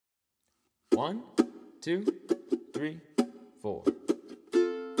1, 2, 3, 4.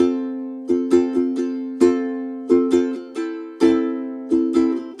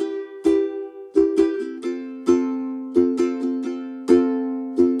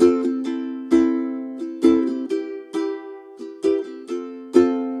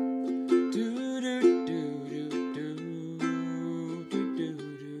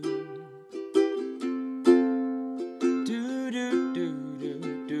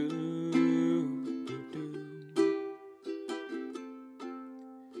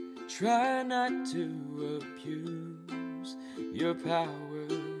 Try not to abuse your power.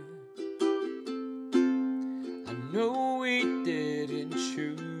 I know we didn't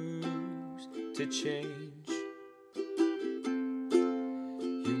choose to change.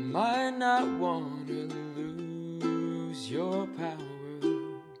 You might not want to lose your power,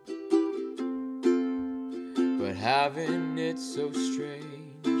 but having it so strange.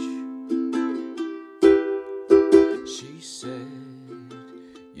 She said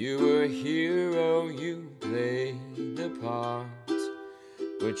you were a hero, you played the part,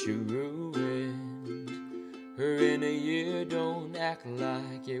 but you ruined her in a year. Don't act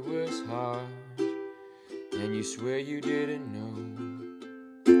like it was hard, and you swear you didn't know.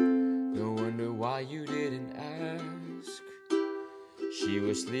 No wonder why you didn't ask. She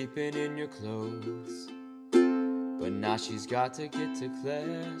was sleeping in your clothes, but now she's got to get to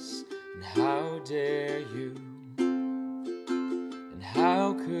class. And how dare you?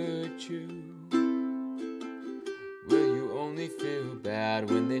 How could you? Will you only feel bad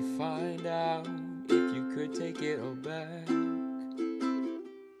when they find out if you could take it all back?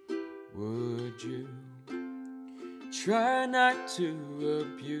 Would you try not to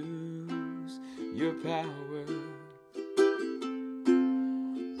abuse your power?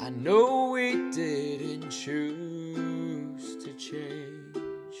 I know we didn't choose to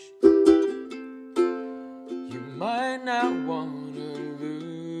change. You might not want to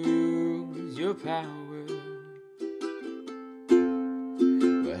lose your power,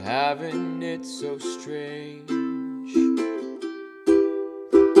 but having it so strange.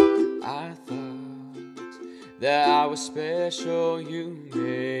 I thought that I was special. You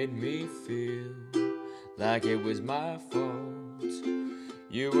made me feel like it was my fault.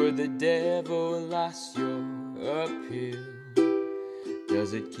 You were the devil, lost your appeal.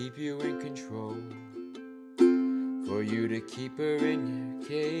 Does it keep you in control? For you to keep her in your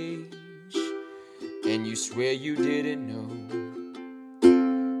cage, and you swear you didn't know.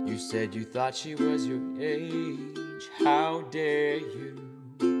 You said you thought she was your age. How dare you?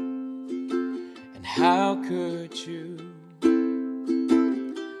 And how could you?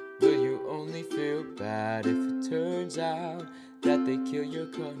 Will you only feel bad if it turns out that they kill your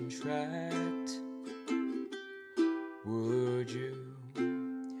contract? Would you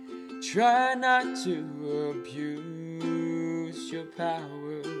try not to abuse your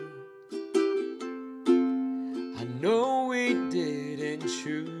power? I know we didn't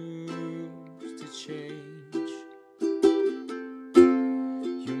choose to change.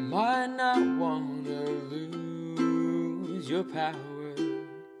 You might not want to lose your power,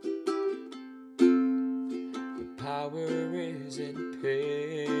 but power isn't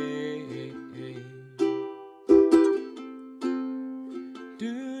pain.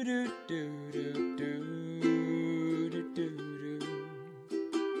 Do do do do do do do do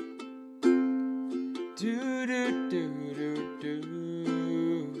do do do do do do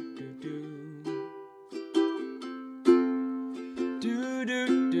do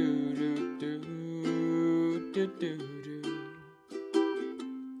do